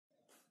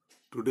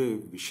Today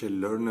we shall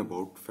learn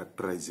about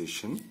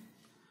factorization.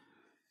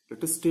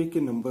 Let us take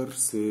a number,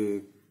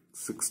 say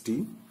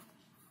 60,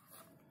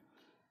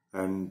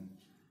 and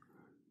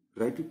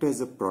write it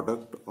as a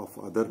product of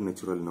other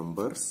natural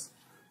numbers.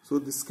 So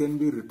this can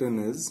be written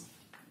as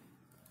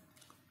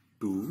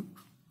 2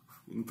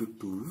 into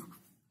 2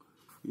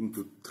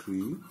 into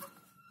 3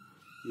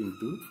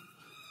 into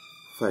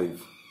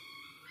 5.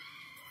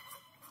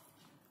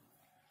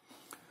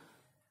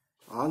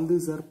 All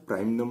these are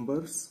prime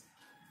numbers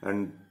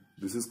and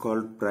this is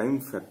called prime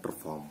factor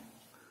form.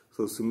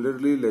 So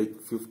similarly,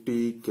 like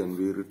 50 can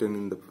be written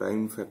in the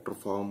prime factor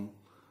form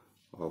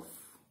of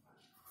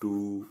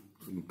 2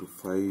 into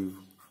 5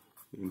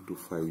 into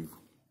 5,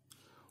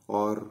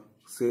 or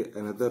say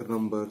another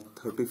number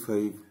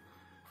 35,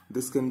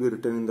 this can be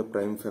written in the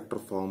prime factor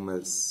form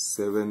as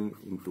 7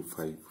 into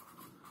 5.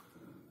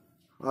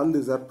 All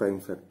these are prime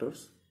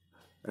factors.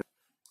 And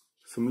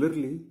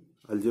similarly,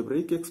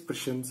 algebraic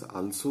expressions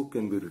also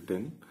can be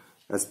written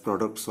as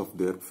products of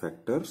their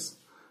factors.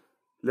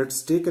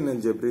 Let's take an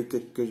algebraic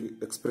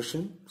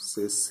expression,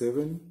 say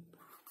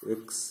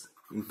 7x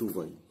into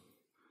y.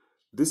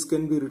 This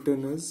can be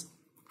written as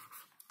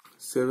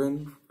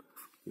 7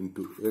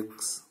 into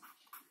x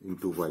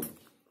into y.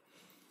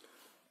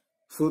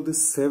 So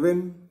this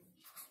 7,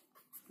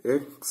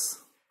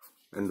 x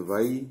and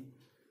y,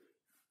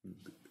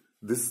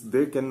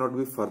 they cannot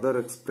be further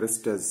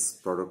expressed as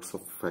products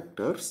of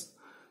factors.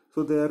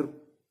 So they are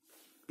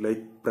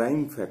like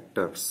prime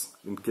factors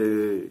in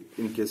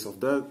case of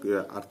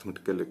the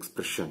arithmetical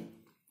expression.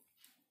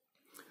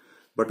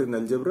 But in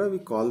algebra we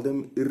call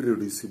them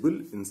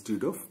irreducible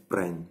instead of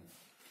prime.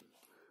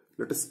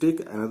 Let us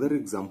take another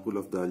example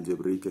of the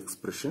algebraic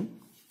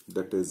expression,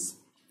 that is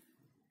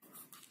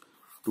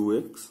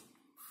 2x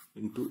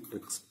into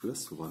x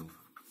plus 1.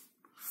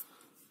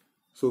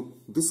 So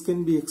this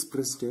can be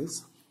expressed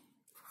as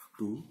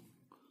 2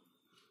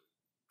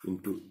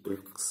 into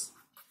x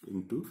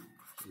into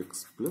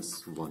x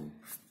plus 1.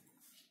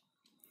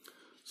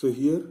 So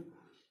here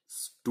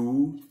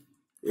 2,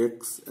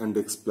 x and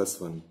x plus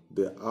 1,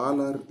 they all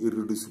are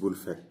irreducible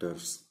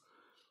factors.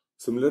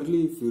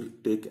 Similarly, if we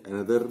take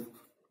another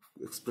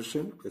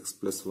expression, x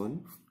plus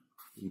 1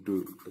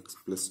 into x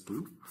plus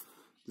 2,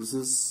 this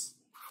is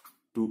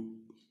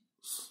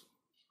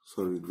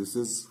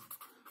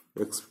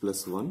x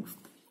plus 1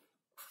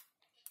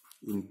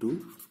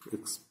 into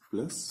x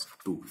plus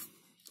 2.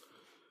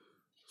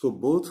 So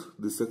both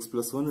this x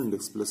plus 1 and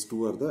x plus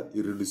 2 are the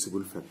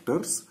irreducible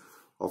factors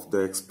of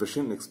the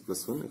expression x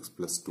plus 1, x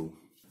plus 2.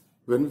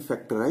 When we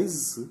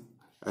factorize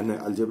an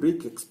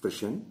algebraic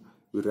expression,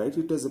 we write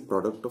it as a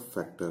product of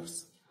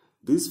factors.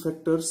 These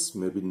factors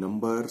may be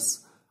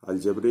numbers,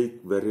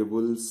 algebraic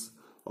variables,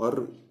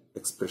 or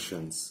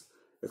expressions.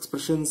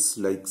 Expressions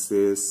like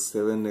say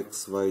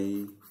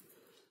 7xy,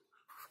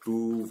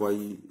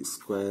 2y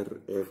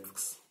square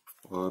x,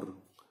 or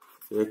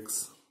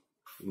x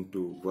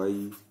into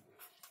y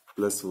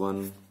plus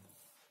 1,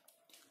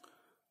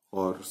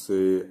 or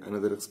say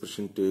another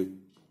expression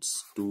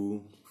takes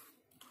 2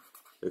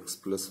 x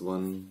plus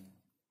 1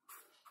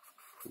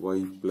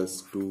 y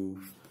plus 2.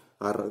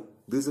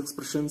 These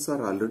expressions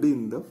are already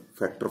in the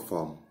factor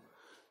form.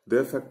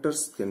 Their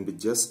factors can be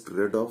just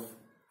read off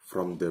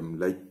from them,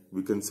 like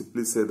we can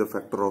simply say the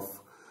factor of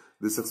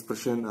this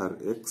expression are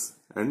x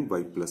and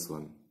y plus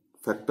 1.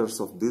 Factors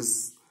of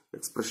this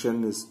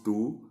expression is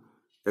 2,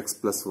 x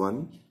plus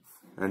 1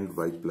 and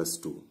y plus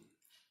 2.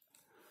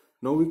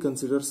 Now we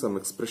consider some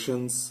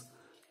expressions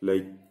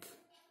like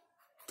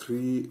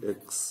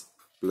 3x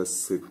plus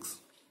 6,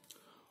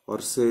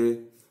 or say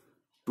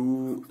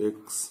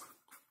 2x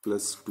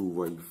plus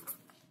 2y.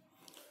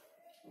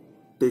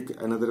 Take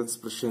another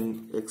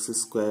expression x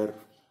square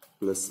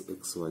plus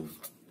xy.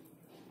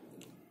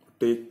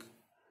 Take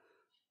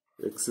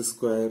x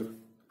square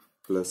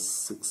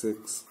plus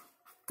 6x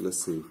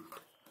plus 8.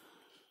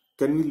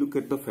 Can we look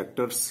at the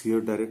factors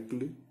here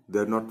directly? They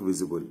are not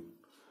visible.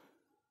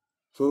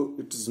 So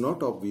it is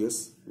not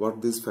obvious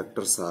what these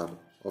factors are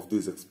of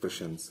these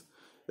expressions.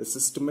 A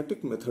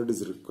systematic method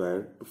is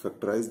required to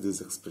factorize these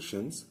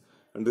expressions,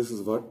 and this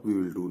is what we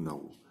will do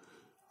now.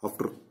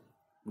 After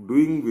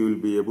doing, we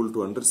will be able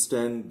to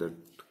understand that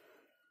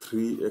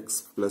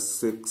 3x plus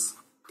 6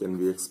 can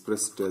be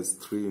expressed as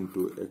 3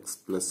 into x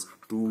plus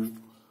 2,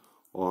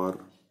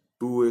 or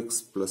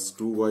 2x plus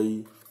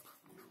 2y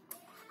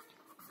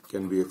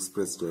can be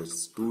expressed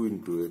as 2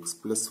 into x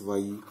plus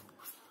y,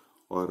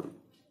 or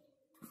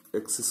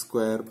x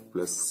square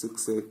plus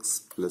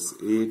 6x plus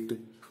 8,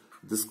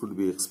 this could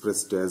be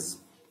expressed as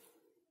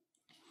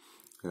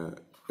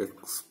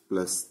x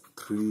plus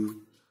 3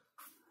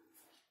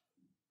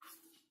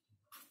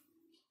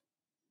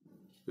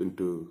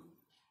 into,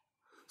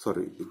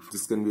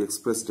 this can be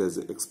expressed as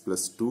x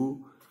plus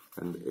 2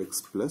 and x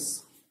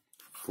plus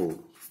 4.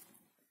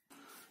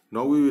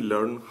 Now we will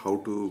learn how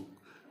to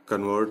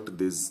convert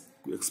these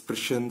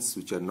expressions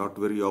which are not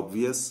very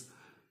obvious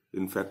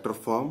in factor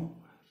form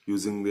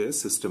using the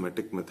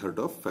systematic method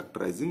of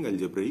factorizing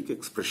algebraic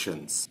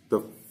expressions.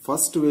 The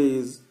first way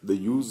is the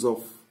use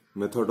of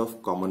method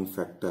of common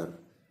factor.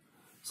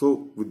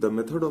 So with the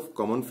method of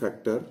common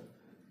factor,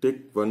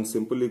 take one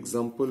simple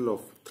example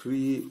of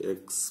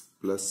 3x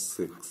plus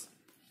 6.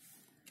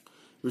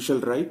 We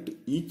shall write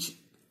each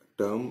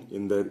term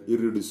in their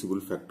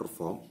irreducible factor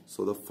form.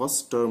 So the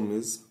first term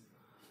is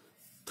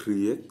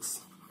 3x.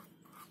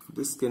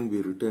 This can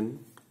be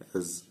written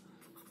as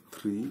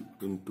 3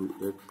 into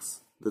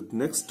x. The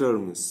next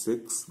term is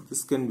 6.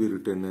 This can be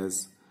written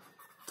as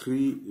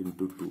 3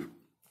 into 2.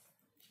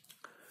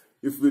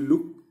 If we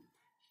look,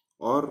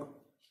 or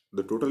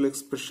the total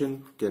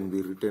expression can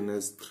be written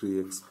as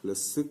 3x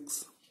plus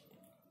 6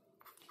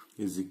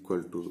 is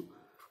equal to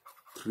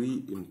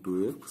 3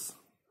 into x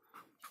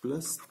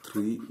plus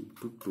 3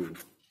 into 2.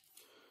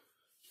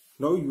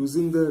 Now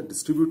using the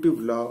distributive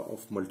law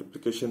of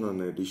multiplication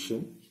and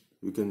addition,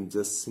 we can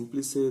just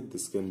simply say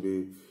this can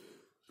be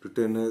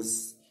written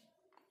as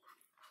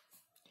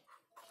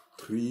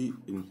 3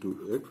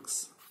 into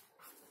x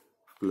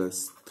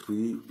plus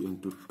 3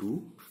 into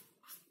 2,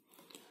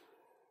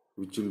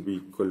 which will be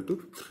equal to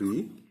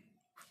 3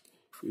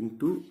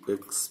 into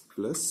x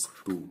plus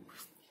 2,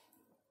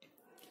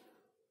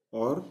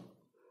 or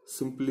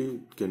simply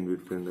it can be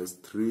written as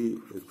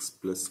 3x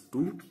plus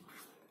 2.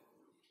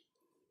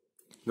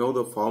 Now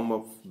the form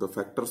of the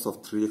factors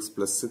of 3x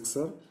plus 6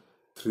 are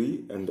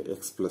 3 and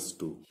x plus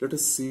 2. Let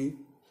us see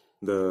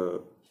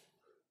the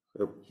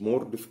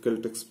more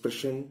difficult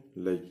expression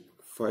like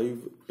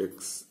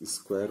 5x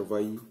square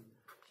y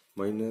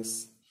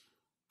minus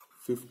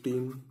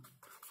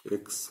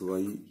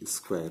 15xy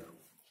square.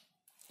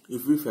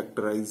 If we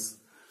factorize,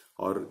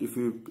 or if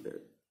we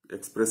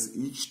express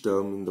each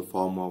term in the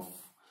form of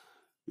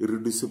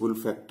irreducible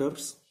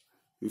factors,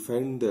 we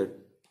find that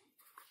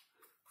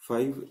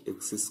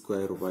 5x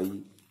square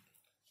y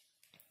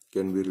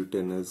can be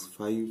written as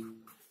 5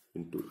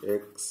 into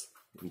x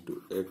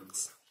into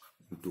x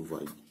into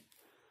y.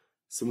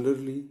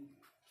 Similarly,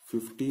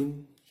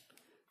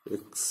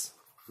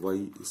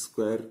 15xy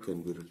square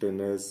can be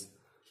written as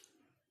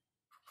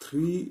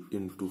 3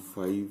 into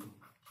 5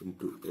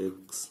 into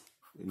x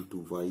into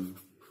y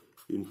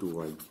into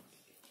y.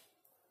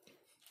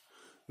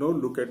 Now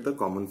look at the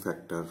common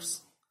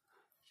factors.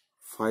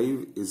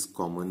 5 is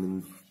common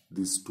in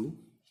these two,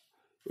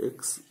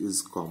 x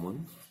is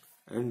common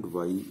and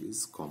y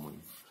is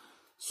common.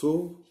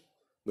 So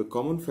the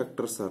common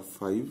factors are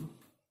 5,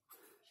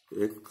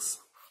 x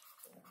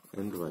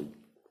and y.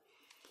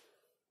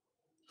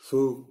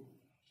 So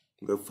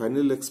the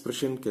final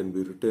expression can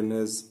be written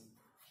as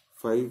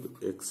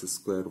 5x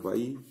square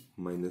y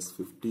minus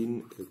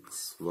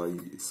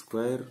 15xy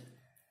square.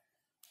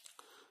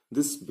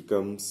 This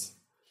becomes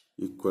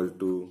equal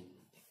to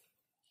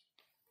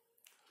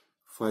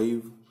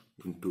 5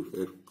 into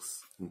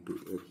x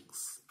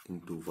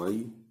into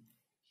y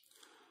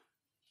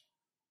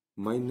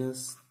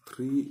minus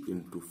 3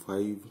 into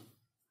 5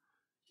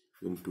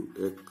 into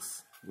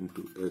x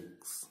into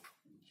x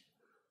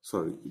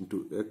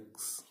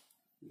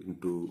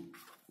into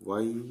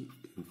y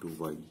into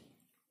y.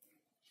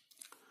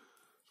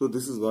 So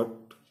this is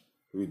what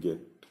we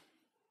get.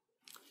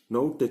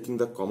 Now taking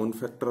the common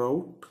factor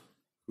out,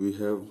 we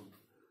have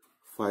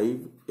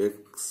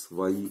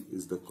 5xy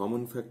is the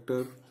common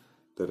factor.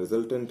 The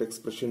resultant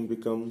expression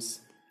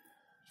becomes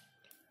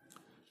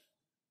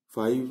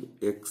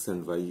 5x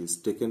and y is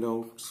taken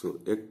out, so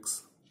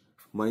x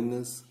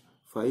minus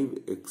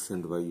 5x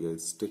and y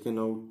is taken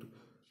out,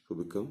 so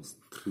becomes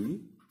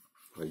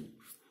 3y.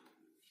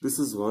 This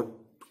is what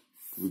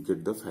we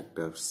get the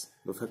factors.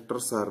 The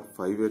factors are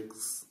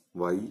 5x,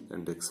 y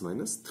and x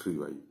minus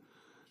 3y.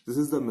 This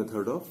is the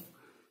method of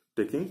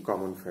taking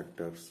common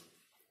factors.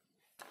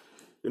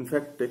 In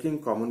fact,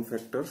 taking common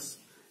factors,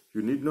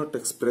 you need not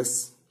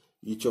express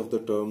each of the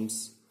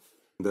terms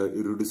in the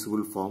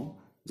irreducible form.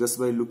 Just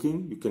by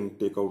looking, you can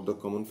take out the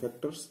common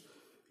factors.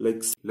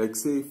 Like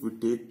say if we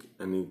take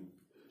an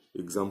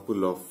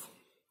example of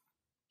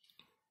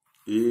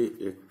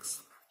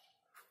ax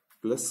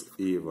plus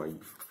ay.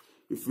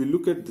 If we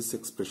look at this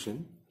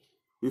expression,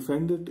 we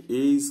find that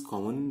a is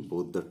common in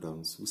both the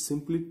terms. We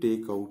simply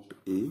take out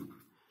a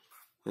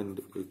and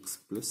x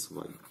plus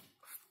y.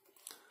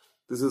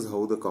 This is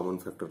how the common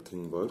factor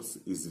thing works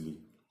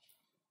easily.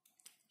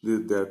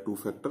 There are two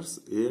factors,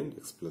 a and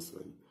x plus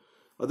y.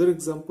 Other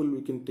example,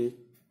 we can take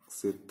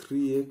say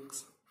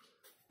 3x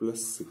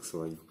plus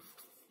 6y.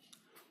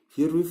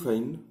 Here we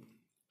find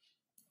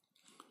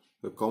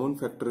the common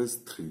factor is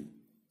 3.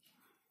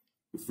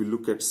 If we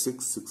look at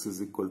 6, 6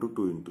 is equal to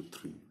 2 into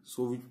 3.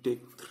 So we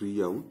take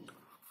 3 out,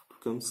 it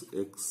becomes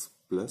x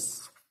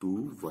plus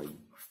 2y.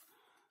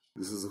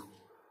 This is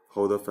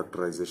how the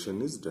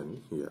factorization is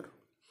done here.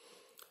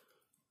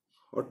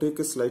 Or take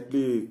a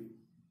slightly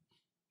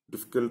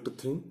difficult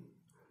thing,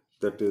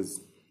 that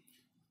is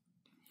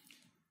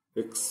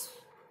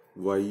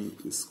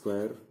xy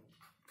square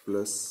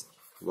plus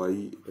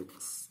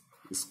yx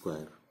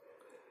square.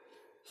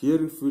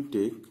 Here if we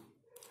take,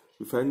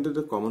 we find that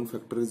the common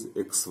factor is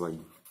xy.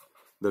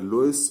 The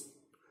lowest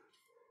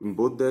in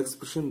both the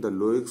expression, the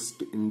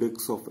lowest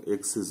index of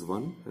x is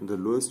 1 and the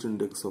lowest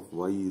index of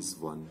y is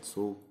 1.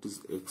 So it is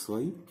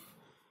xy,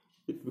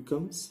 it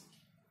becomes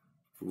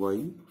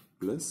y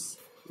plus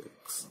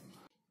x.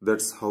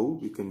 That's how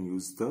we can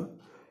use the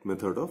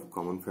method of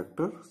common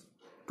factors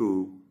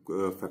to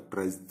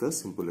factorize the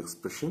simple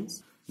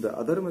expressions. The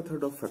other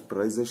method of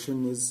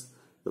factorization is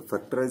the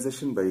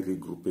factorization by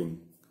regrouping.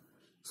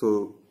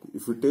 So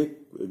if we take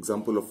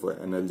example of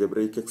an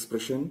algebraic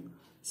expression,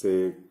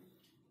 say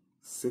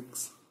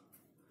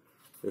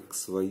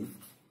 6xy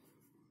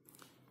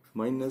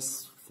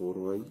minus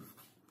 4y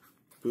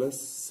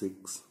plus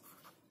 6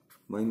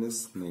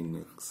 minus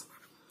 9x.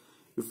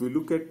 If we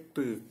look at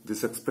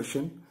this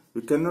expression,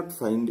 we cannot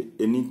find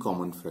any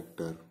common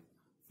factor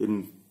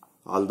in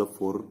all the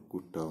four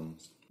good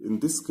terms. In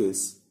this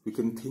case, we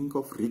can think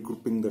of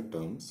regrouping the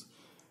terms.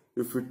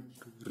 If we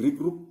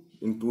regroup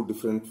in two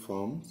different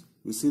forms,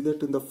 we see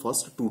that in the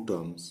first two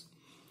terms,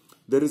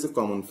 there is a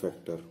common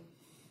factor.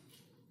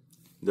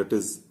 That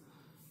is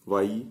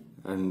y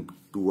and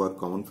 2 are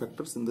common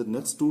factors. In the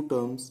next two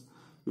terms,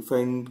 we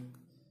find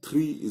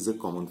 3 is a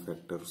common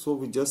factor. So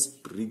we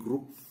just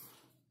regroup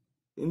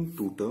in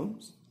two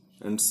terms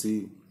and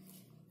see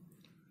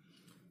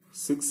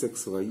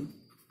 6xy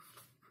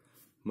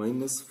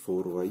minus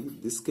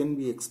 4y. This can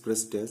be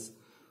expressed as,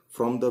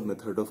 from the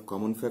method of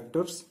common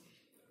factors,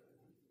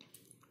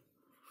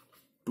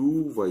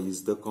 2y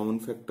is the common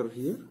factor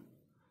here,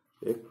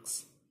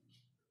 x,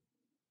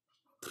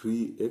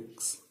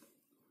 3x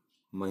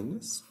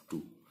minus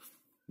 2.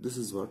 This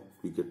is what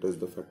we get as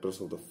the factors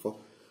of the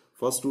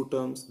first two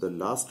terms. The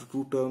last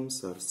two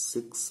terms are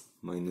 6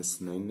 minus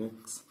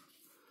 9x.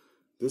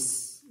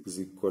 This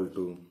is equal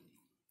to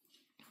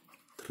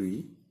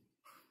 3,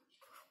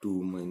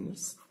 2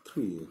 minus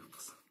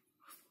 3x.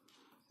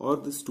 Or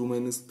this 2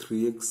 minus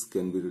 3x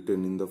can be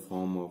written in the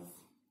form of,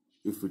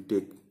 if we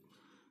take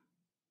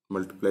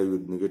multiply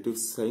with negative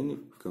sign,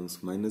 it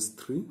becomes minus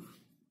 3,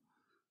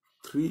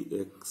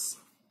 3x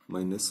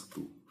minus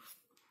 2.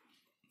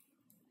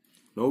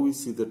 Now we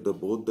see that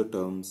both the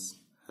terms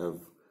have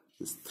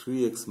this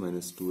 3x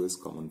minus 2 as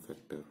common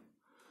factor.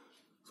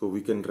 So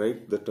we can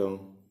write the term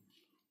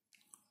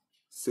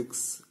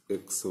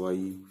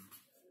 6xy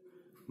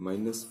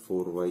minus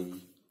 4y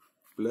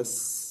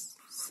plus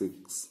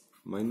 6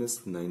 minus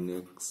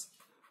 9x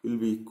will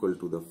be equal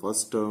to the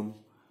first term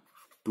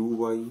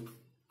 2y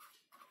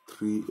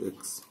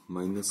 3x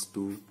minus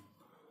 2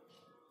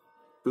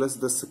 plus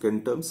the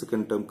second term.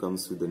 Second term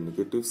comes with a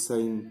negative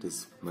sign, it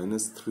is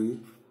minus 3,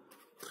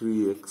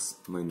 3x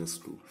minus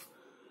 2.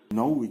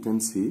 Now we can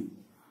see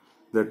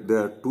that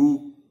there are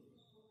two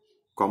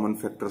common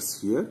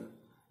factors here,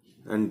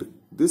 and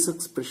this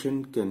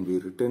expression can be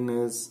written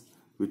as,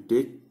 we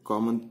take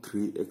common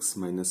 3x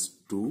minus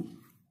 2,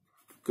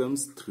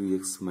 becomes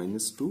 3x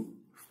minus 2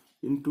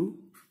 into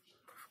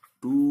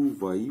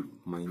 2y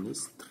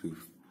minus 3.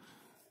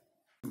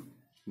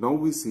 Now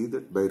we see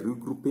that by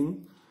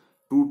regrouping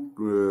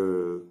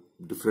two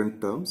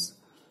different terms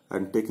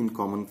and taking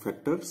common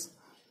factors,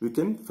 we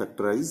can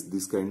factorize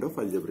this kind of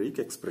algebraic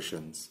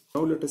expressions.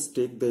 Now let us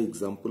take the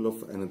example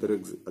of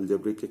another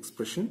algebraic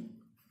expression,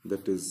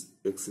 that is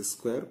x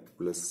square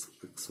plus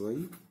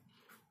xy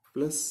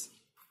plus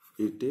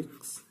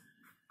 8x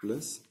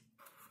plus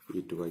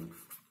 8y.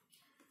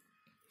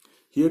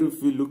 Here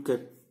if we look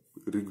at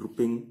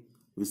regrouping,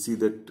 we see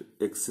that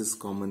x is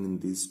common in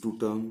these two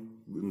terms.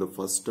 In the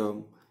first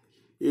term,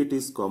 8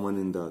 is common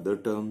in the other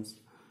terms.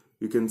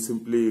 We can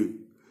simply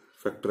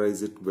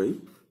factorize it by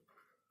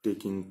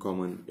taking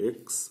common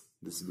x.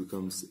 This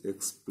becomes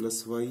x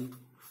plus y.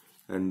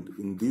 And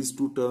in these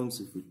two terms,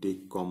 if we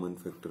take common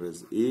factor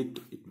as 8,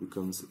 it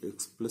becomes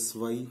x plus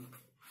y.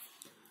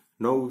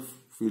 Now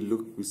if we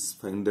look, we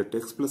find that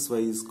x plus y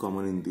is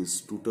common in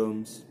these two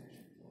terms.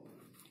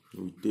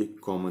 We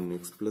take common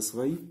x plus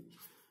y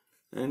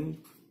and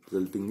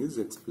resulting is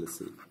x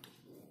plus 8.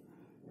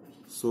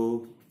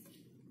 So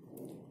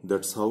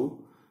that's how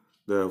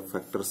the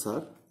factors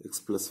are x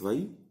plus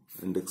y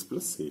and x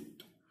plus 8.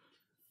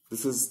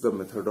 This is the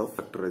method of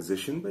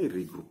factorization by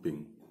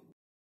regrouping.